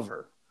can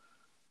cover,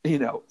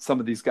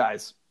 some of these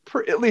guys,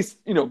 at least,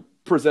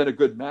 present a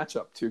good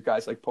matchup to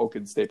guys like Polk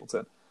and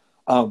Stapleton.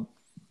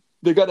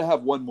 They got to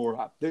have one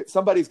more.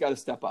 Somebody's got to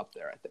step up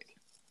there, I think.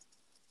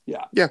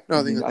 Yeah. Yeah. No,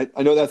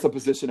 I know that's a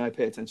position I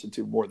pay attention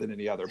to more than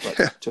any other,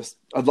 but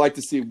I'd like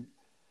to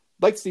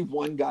see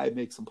one guy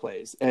make some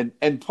plays. And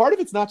part of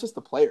it's not just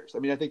the players. I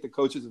mean, I think the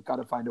coaches have got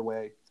to find a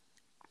way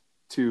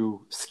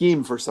to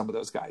scheme for some of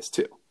those guys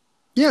too.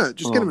 Yeah.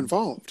 Just get them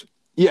involved.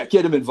 Yeah.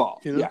 Get them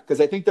involved. Yeah. Cause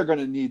I think they're going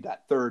to need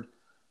that third.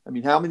 I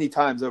mean, how many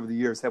times over the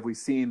years have we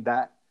seen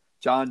that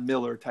John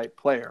Miller type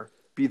player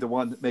be the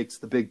one that makes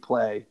the big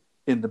play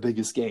in the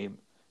biggest game,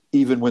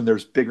 even when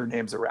there's bigger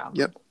names around?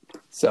 Yep.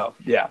 So,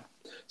 yeah.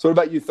 So what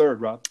about you third,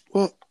 Rob?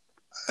 Well,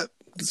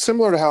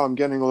 similar to how I'm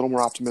getting a little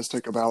more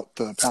optimistic about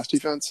the pass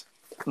defense,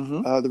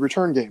 the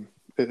return game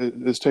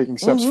is taking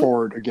steps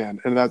forward again,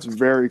 and that's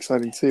very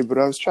exciting to see. But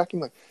I was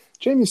checking,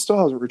 Jamie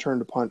still hasn't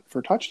returned a punt for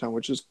a touchdown,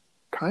 which is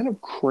kind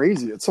of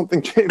crazy. It's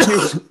something Jamie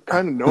was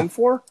kind of known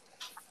for.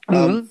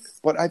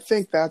 But I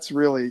think that's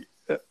really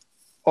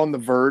on the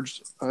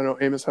verge. I know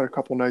Amos had a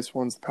couple nice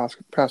ones the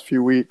past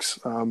few weeks.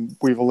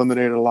 We've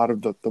eliminated a lot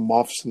of the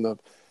muffs and the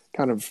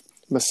kind of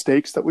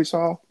mistakes that we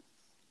saw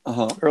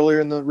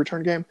earlier in the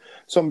return game.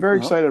 So I'm very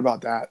excited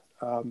about that.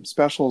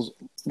 Specials,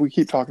 we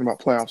keep talking about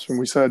playoffs when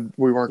we said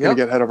we weren't going to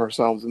get ahead of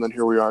ourselves, and then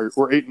here we are.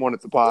 We're 8-1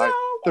 at the bye.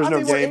 There's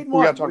no game.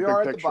 We got to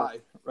talk big picture. Bye,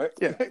 right?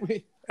 Yeah.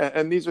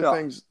 And these are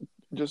things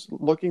just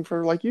looking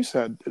for, like you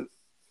said,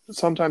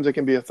 sometimes it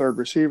can be a third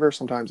receiver.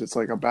 Sometimes it's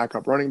a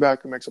backup running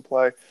back who makes a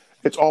play.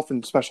 It's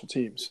often special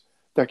teams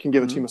that can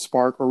give a team a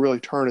spark or really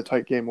turn a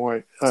tight game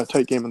in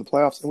the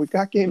playoffs. And we've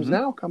got games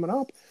now coming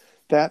up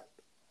that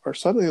are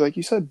suddenly, like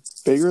you said,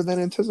 bigger than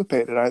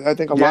anticipated. I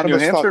think a lot of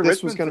us thought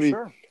this was going to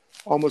be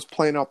almost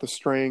playing out the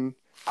string.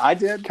 I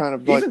did. Kind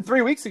of even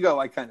 3 weeks ago,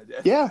 I kind of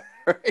did. Yeah.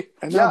 Right?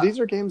 And now these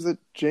are games that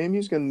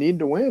JMU's going to need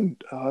to win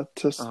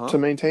to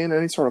maintain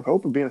any sort of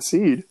hope of being a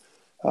seed.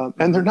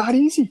 And they're not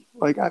easy.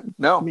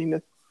 I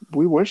mean,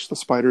 we wish the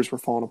Spiders were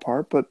falling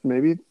apart, but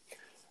maybe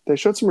they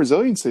showed some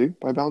resiliency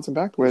by bouncing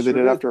back the way they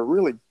did after a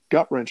really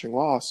gut-wrenching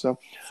loss. So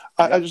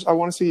I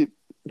want to see,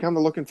 kind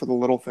of looking for the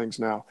little things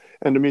now.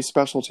 And to me,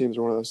 special teams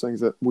are one of those things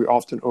that we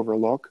often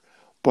overlook,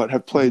 but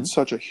have played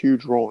such a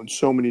huge role in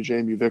so many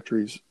JMU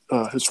victories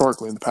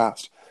historically in the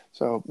past.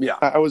 So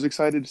I was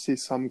excited to see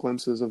some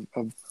glimpses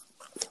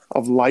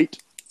of light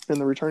in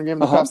the return game in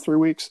the past 3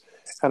 weeks.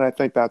 And I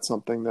think that's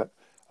something that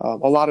a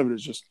lot of it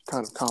is just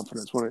kind of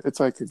confidence. When it's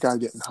like a guy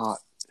getting hot.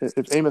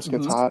 If Amos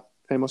gets hot,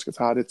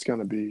 it's going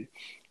to be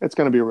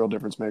a real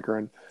difference maker.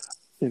 And,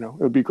 it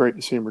would be great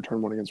to see him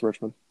return one against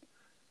Richmond.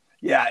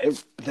 Yeah,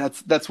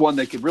 that's one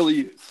they could really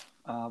use.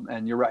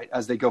 And you're right.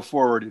 As they go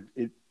forward,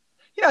 he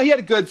had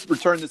a good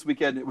return this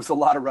weekend. It was a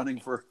lot of running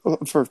for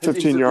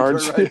 15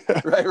 yards.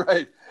 Return,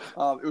 right.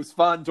 It was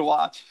fun to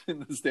watch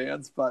in the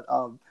stands, but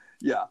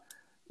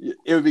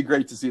it would be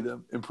great to see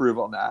them improve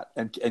on that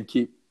and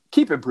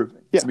keep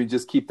improving. Yeah. I mean,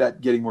 just keep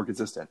that getting more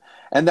consistent.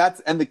 And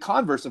the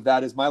converse of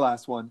that is my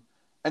last one.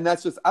 And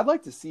that's just, I'd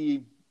like to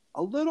see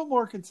a little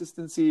more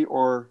consistency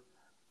or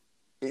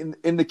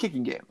in the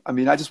kicking game. I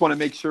mean, I just want to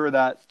make sure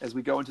that as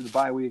we go into the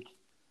bye week,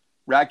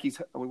 we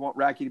want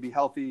Radke to be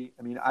healthy.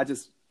 I mean,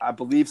 I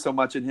believe so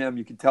much in him.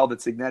 You can tell that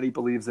Cignetti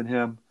believes in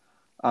him,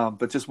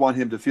 but just want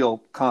him to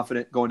feel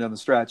confident going down the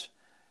stretch.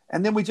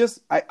 And then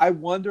I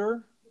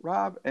wonder,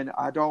 Rob, and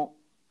I don't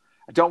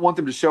want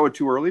them to show it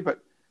too early,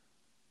 but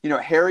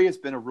Harry has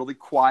been a really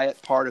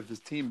quiet part of this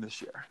team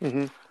this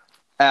year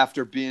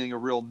after being a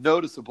real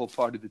noticeable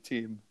part of the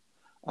team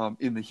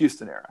in the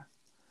Houston era.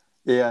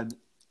 And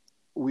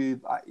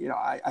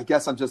I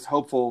guess I'm just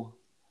hopeful,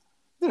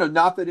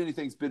 not that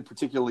anything's been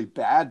particularly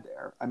bad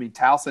there. I mean,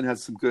 Towson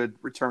has some good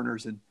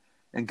returners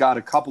and got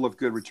a couple of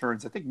good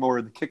returns. I think more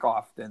in the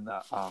kickoff than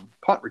the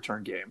punt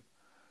return game.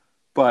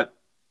 But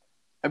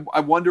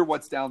I wonder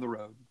what's down the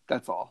road.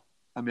 That's all.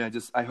 I mean,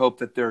 I hope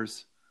that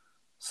there's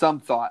some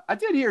thought. I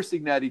did hear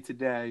Cignetti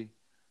today.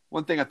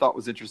 One thing I thought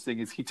was interesting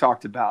is he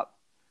talked about,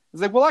 he's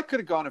like, well, I could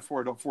have gone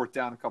for it on fourth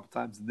down a couple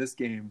times in this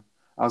game.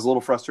 I was a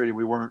little frustrated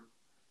we weren't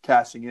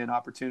cashing in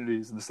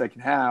opportunities in the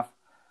second half,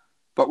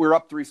 but we're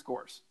up 3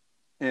 scores.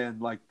 And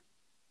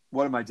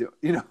what am I doing?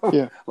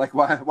 Like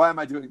why am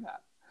I doing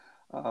that?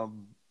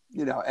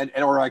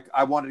 Or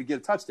I wanted to get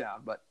a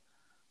touchdown, but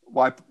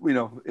why,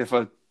 if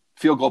a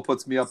field goal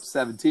puts me up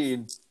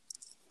 17,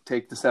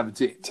 take the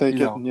 17. Take it.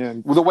 Yeah.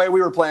 Well, the way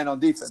we were playing on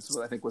defense,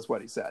 I think was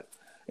what he said.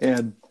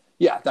 And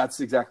yeah, that's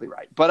exactly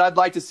right. But I'd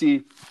like to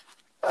see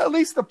at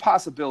least the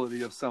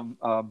possibility of some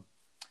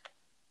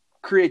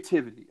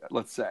creativity,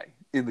 let's say,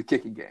 in the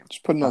kicking game.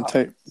 Just putting on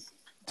tape.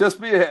 That's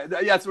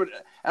what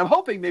I'm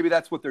hoping. Maybe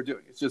that's what they're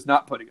doing. It's just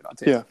not putting it on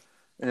tape. Yeah.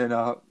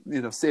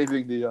 And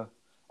saving the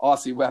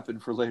Aussie weapon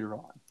for later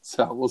on.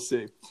 So we'll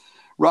see.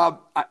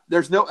 Rob,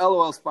 there's no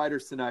LOL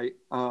Spiders tonight.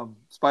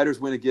 Spiders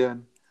win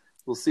again.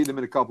 We'll see them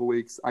in a couple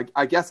weeks.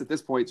 I guess at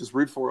this point, just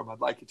root for them. I'd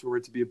like it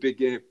to be a big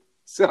game.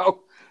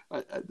 So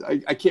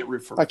I can't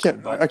root for them.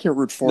 I can't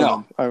root for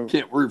them. I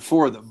can't root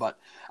for them, but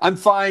I'm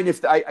fine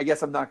if I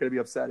guess I'm not going to be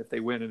upset if they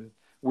win and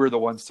we're the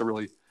ones to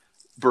really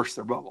burst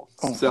their bubble.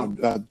 Nothing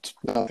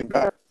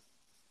better.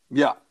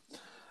 Yeah.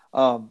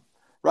 Rob,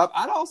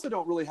 I also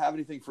don't really have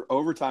anything for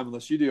overtime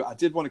unless you do. I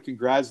did want to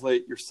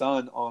congratulate your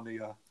son on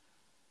the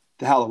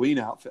Halloween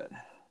outfit.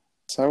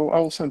 So I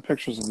will send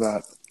pictures of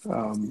that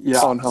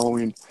on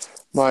Halloween.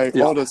 My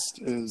oldest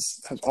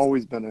has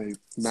always been a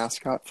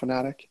mascot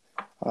fanatic.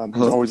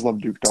 He's always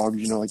loved Duke Dog.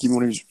 Even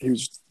when he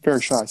was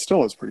very shy,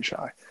 still is pretty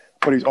shy,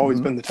 but he's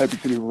always been the type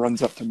of kid who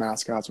runs up to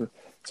mascots.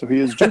 So he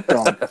is Duke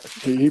Dog.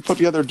 he put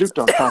together a Duke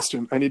Dog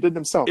costume, and he did it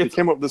himself. He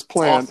came up with this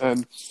plan, awesome.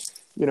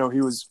 And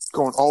he was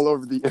going all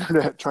over the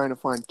internet trying to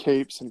find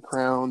capes and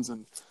crowns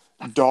and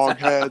dog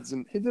heads,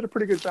 and he did a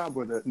pretty good job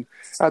with it. And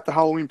at the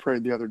Halloween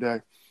parade the other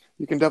day,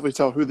 you can definitely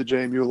tell who the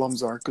JMU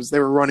alums are because they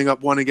were running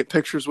up wanting to get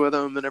pictures with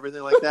him and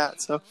everything like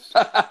that. So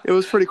it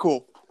was pretty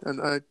cool,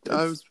 and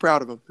I was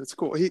proud of him. It's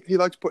cool. He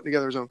likes putting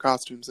together his own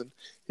costumes, and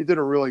he did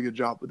a really good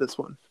job with this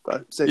one.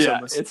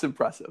 It's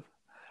impressive.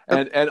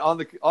 And on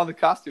the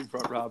costume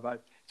front, Rob,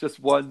 just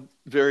one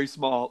very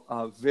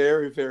small,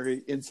 very,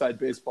 very inside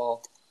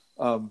baseball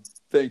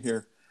thing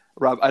here.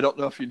 Rob, I don't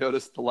know if you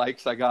noticed the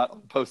likes I got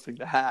on posting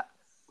the hat.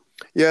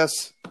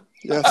 Yes,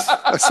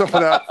 I saw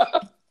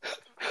that.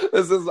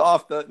 This is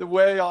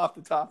way off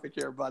the topic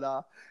here, but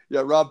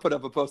Rob put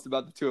up a post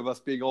about the two of us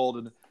being old,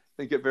 and I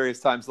think at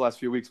various times the last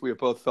few weeks we have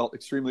both felt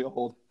extremely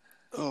old.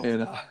 Oh.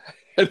 And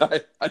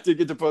I did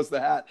get to post the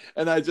hat,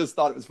 and I just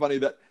thought it was funny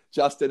that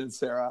Justin and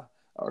Sarah,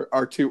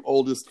 our two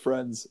oldest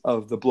friends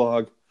of the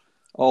blog,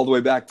 all the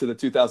way back to the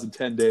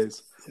 2010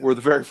 days, were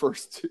the very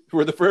first.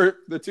 Were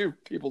the two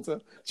people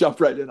to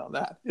jump right in on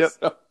that. Yep.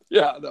 So,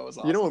 yeah, that was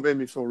awesome. You know what made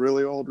me feel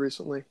really old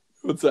recently?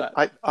 What's that?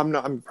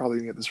 I'm probably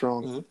gonna get this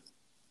wrong. Mm-hmm.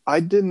 I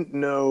didn't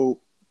know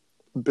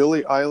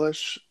Billie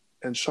Eilish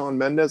and Shawn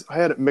Mendes. I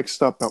had it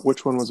mixed up about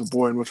which one was a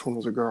boy and which one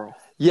was a girl.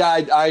 Yeah,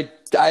 I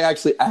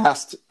actually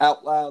asked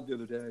out loud the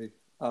other day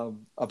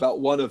about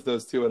one of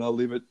those two, and I'll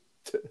leave it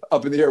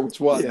up in the air which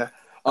one. Yeah,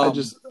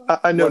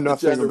 I know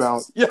nothing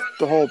about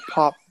the whole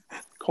pop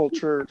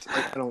culture.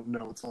 I don't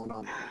know what's going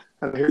on.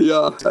 And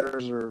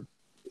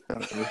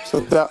so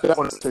that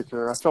one in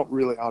particular, I felt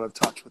really out of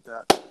touch with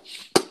that.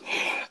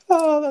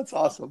 Oh, that's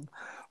awesome.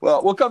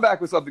 Well, we'll come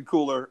back with something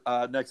cooler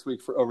next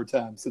week for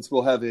overtime, since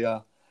we'll have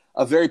a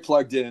very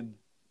plugged in,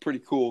 pretty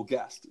cool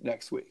guest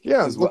next week.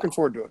 Yeah, I was looking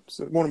forward to it. It's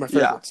one of my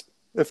favorites,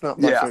 if not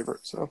my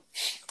favorite. So,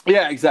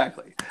 yeah,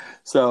 exactly.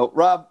 So,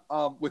 Rob,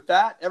 with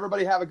that,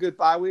 everybody have a good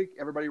bye week.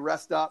 Everybody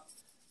rest up.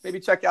 Maybe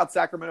check out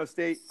Sacramento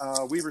State,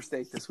 Weber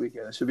State this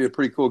weekend. It should be a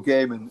pretty cool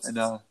game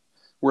and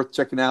worth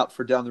checking out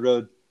for down the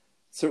road.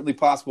 Certainly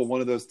possible one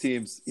of those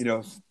teams,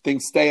 if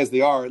things stay as they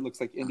are, it looks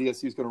like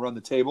NDSU is going to run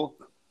the table.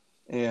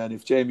 And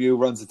if JMU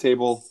runs the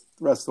table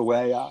the rest of the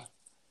way,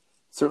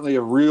 certainly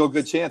a real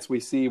good chance we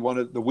see one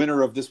of the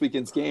winner of this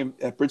weekend's game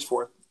at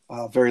Bridgeforth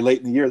very late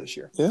in the year this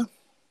year. Yeah.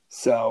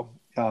 So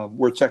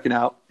we're checking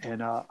out.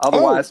 And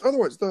otherwise,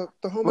 the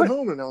home and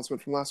home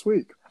announcement from last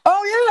week.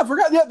 Oh yeah, I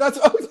forgot. Yeah,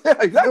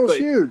 exactly. That was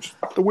huge.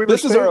 The Weber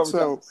State.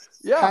 So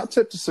yeah, hat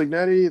tip to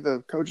Cignetti,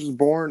 the coaches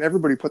born.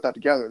 Everybody put that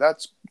together.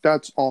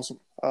 That's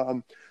awesome.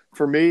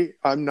 For me,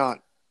 I'm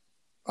not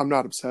I'm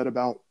not upset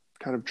about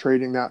kind of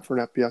trading that for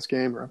an FBS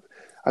game.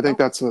 I think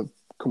that's a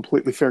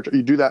completely fair.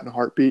 You do that in a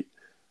heartbeat.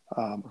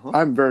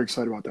 I'm very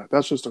excited about that.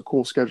 That's just a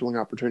cool scheduling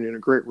opportunity and a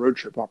great road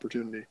trip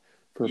opportunity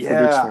for Dukes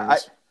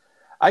fans.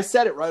 I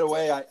said it right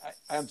away.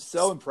 I'm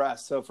so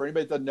impressed. So for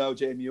anybody that doesn't know,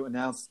 JMU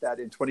announced that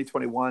in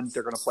 2021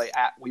 they're going to play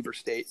at Weber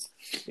State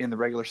in the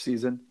regular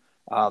season,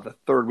 the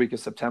third week of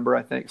September,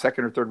 I think,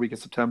 second or third week of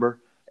September.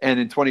 And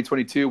in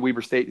 2022,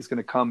 Weber State is going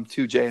to come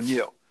to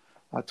JMU.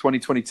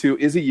 2022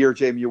 is a year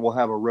JMU will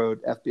have a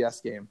road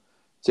FBS game.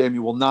 JMU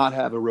will not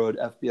have a road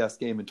FBS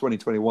game in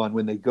 2021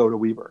 when they go to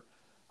Weber.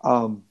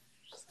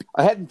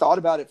 I hadn't thought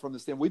about it from the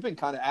standpoint. We've been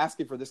kind of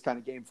asking for this kind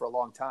of game for a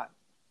long time,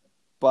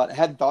 but I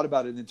hadn't thought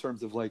about it in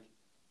terms of like,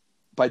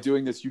 by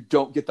doing this, you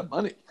don't get the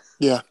money.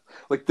 Yeah.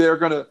 Like they're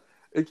going to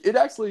 – it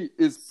actually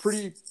is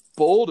pretty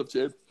bold of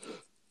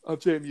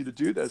JMU to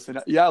do this.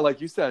 And, yeah,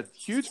 like you said,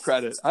 huge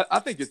credit. I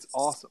think it's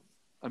awesome.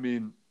 I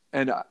mean,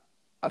 and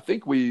I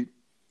think we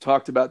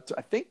talked about,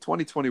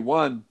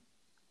 2021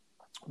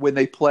 when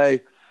they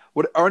play –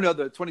 the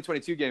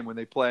 2022 game when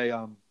they play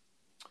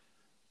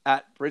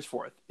at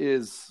Bridgeforth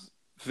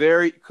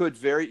could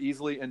very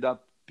easily end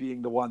up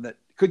being the one that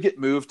could get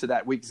moved to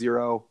that week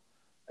 0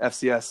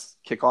 FCS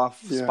kickoff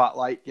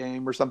spotlight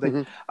game or something.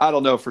 Mm-hmm. I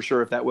don't know for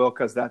sure if that will,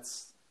 because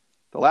that's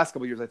the last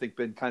couple of years I think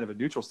been kind of a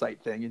neutral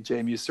site thing, and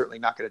JMU is certainly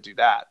not going to do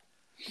that.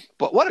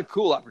 But what a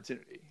cool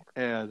opportunity!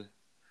 And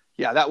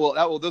yeah,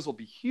 those will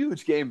be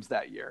huge games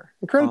that year.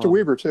 And credit to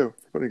Weber too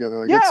for putting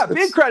together.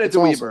 Big credit to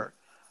awesome. Weber.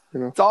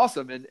 It's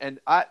awesome, and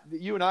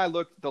you and I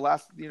looked the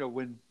last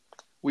when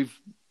we've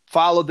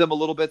followed them a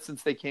little bit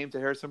since they came to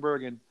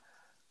Harrisonburg, and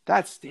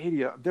that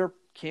stadium, their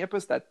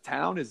campus, that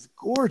town is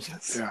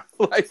gorgeous. Yeah.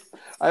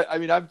 I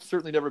mean, I've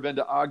certainly never been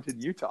to Ogden,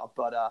 Utah,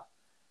 but I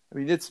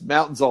mean, it's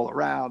mountains all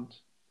around.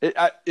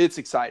 It's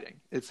exciting.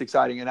 It's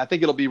exciting. And I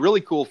think it'll be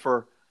really cool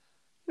for,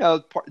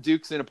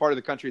 Dukes in a part of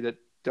the country that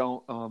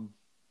don't,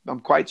 I'm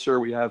quite sure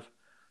we have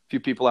a few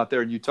people out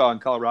there in Utah and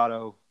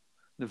Colorado,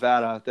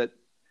 Nevada that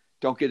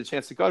don't get a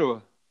chance to go to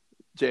a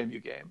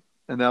JMU game,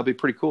 and that'll be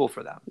pretty cool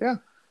for them. Yeah.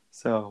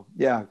 So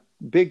yeah,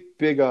 big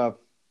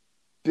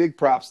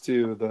props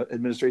to the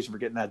administration for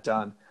getting that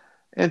done,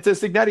 and to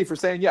Signetti for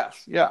saying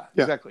yes. Yeah,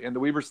 exactly. And the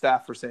Weber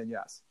staff for saying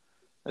yes.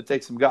 That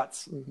takes some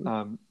guts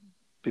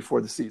before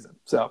the season.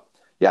 So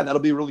yeah,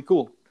 that'll be really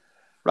cool.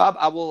 Rob,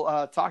 I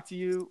will talk to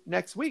you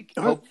next week.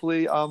 Right.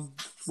 Hopefully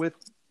with,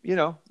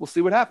 we'll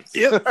see what happens.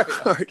 Yep.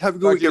 All right. Have a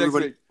good week,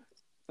 everybody.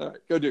 All right.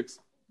 Go Dukes.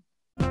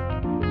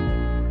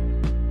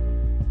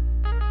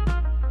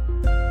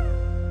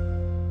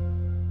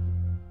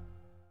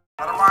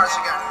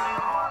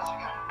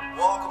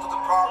 Welcome to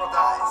the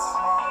paradise.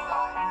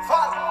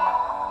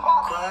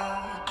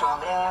 Cuatro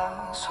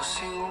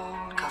abrazos y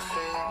un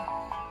café.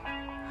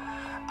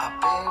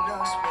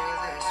 Apenas me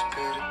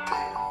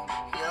desperté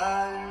y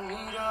al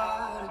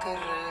mirarte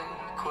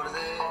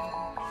recordé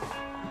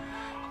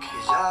que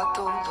ya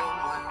todo